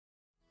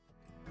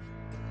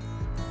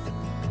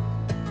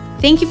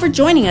Thank you for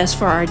joining us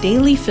for our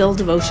Daily Fill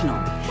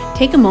devotional.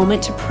 Take a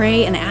moment to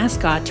pray and ask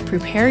God to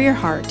prepare your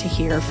heart to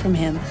hear from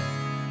Him.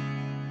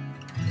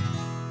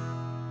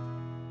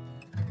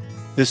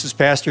 This is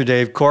Pastor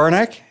Dave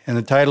Koronek, and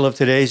the title of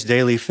today's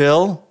Daily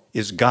Fill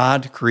is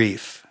God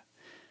Grief.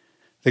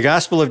 The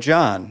Gospel of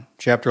John,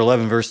 chapter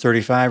 11, verse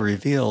 35,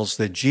 reveals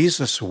that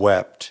Jesus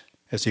wept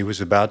as he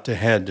was about to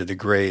head to the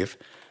grave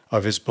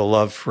of his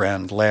beloved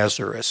friend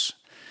Lazarus.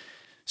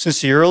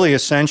 Since the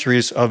earliest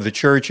centuries of the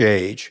church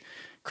age,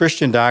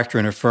 Christian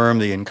doctrine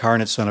affirmed the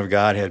incarnate Son of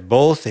God had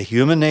both a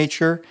human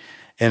nature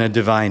and a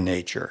divine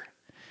nature.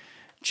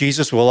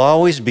 Jesus will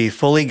always be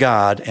fully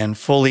God and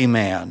fully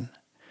man.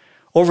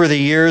 Over the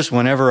years,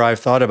 whenever I've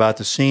thought about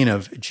the scene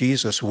of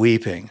Jesus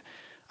weeping,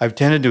 I've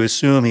tended to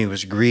assume he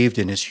was grieved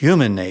in his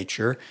human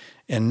nature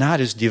and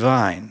not his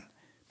divine.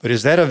 But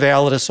is that a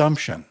valid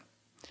assumption?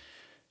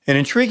 An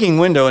intriguing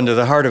window into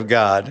the heart of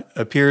God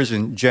appears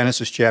in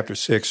Genesis chapter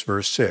 6,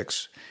 verse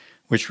 6,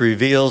 which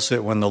reveals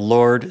that when the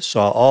Lord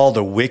saw all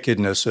the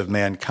wickedness of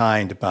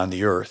mankind upon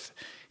the earth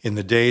in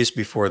the days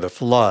before the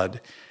flood,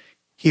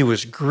 he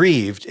was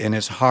grieved in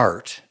his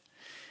heart.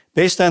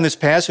 Based on this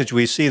passage,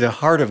 we see the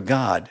heart of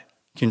God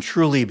can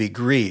truly be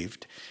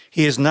grieved.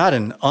 He is not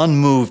an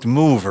unmoved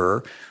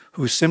mover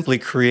who simply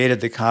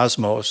created the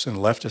cosmos and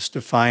left us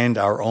to find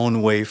our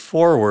own way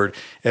forward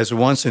as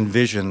once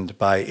envisioned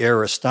by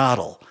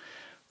Aristotle.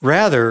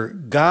 Rather,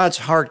 God's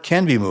heart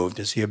can be moved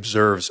as he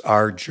observes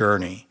our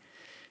journey.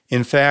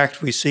 In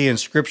fact, we see in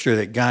Scripture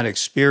that God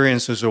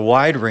experiences a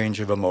wide range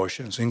of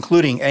emotions,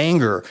 including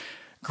anger,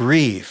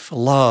 grief,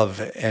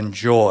 love, and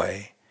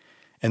joy.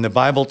 And the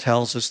Bible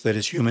tells us that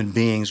as human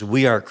beings,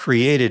 we are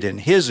created in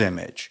His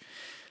image.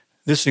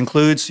 This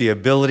includes the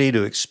ability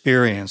to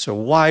experience a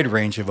wide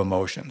range of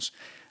emotions.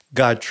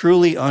 God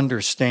truly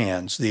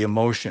understands the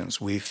emotions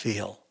we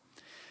feel.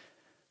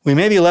 We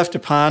may be left to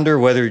ponder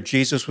whether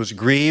Jesus was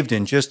grieved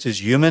in just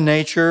his human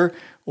nature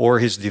or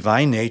his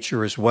divine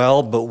nature as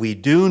well, but we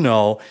do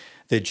know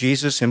that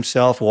Jesus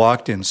himself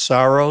walked in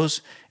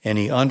sorrows and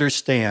he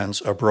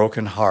understands a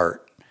broken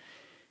heart.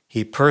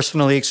 He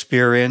personally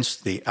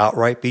experienced the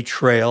outright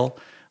betrayal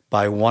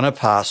by one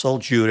apostle,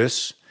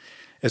 Judas,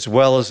 as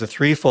well as the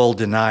threefold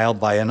denial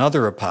by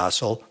another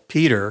apostle,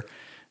 Peter,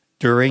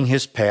 during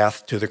his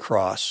path to the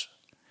cross.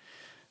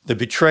 The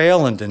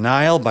betrayal and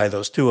denial by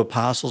those two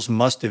apostles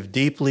must have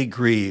deeply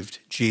grieved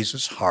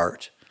Jesus'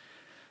 heart.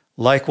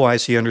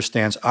 Likewise, he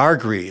understands our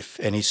grief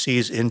and he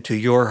sees into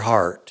your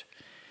heart.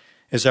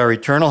 As our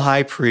eternal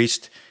high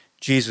priest,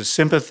 Jesus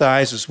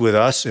sympathizes with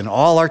us in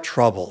all our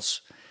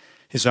troubles.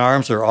 His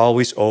arms are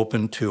always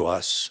open to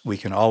us. We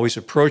can always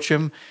approach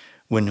him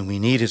when we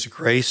need his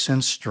grace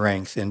and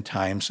strength in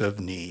times of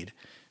need.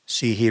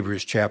 See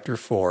Hebrews chapter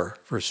 4,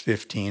 verse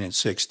 15 and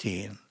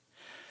 16.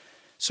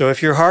 So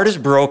if your heart is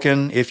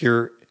broken, if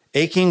you're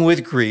aching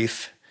with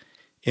grief,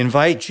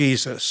 invite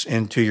Jesus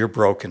into your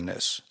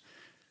brokenness.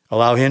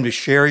 Allow him to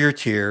share your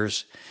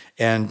tears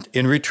and,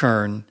 in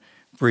return,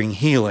 bring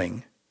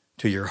healing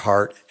to your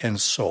heart and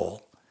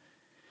soul.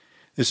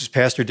 This is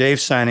Pastor Dave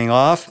signing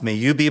off. May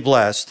you be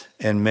blessed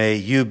and may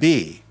you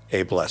be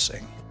a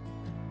blessing.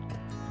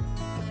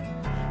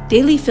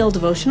 Daily Fill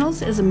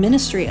Devotionals is a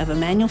ministry of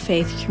Emmanuel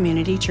Faith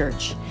Community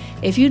Church.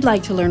 If you'd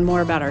like to learn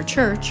more about our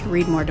church,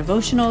 read more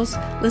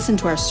devotionals, listen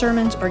to our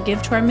sermons, or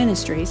give to our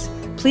ministries,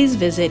 please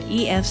visit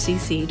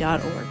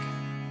efcc.org.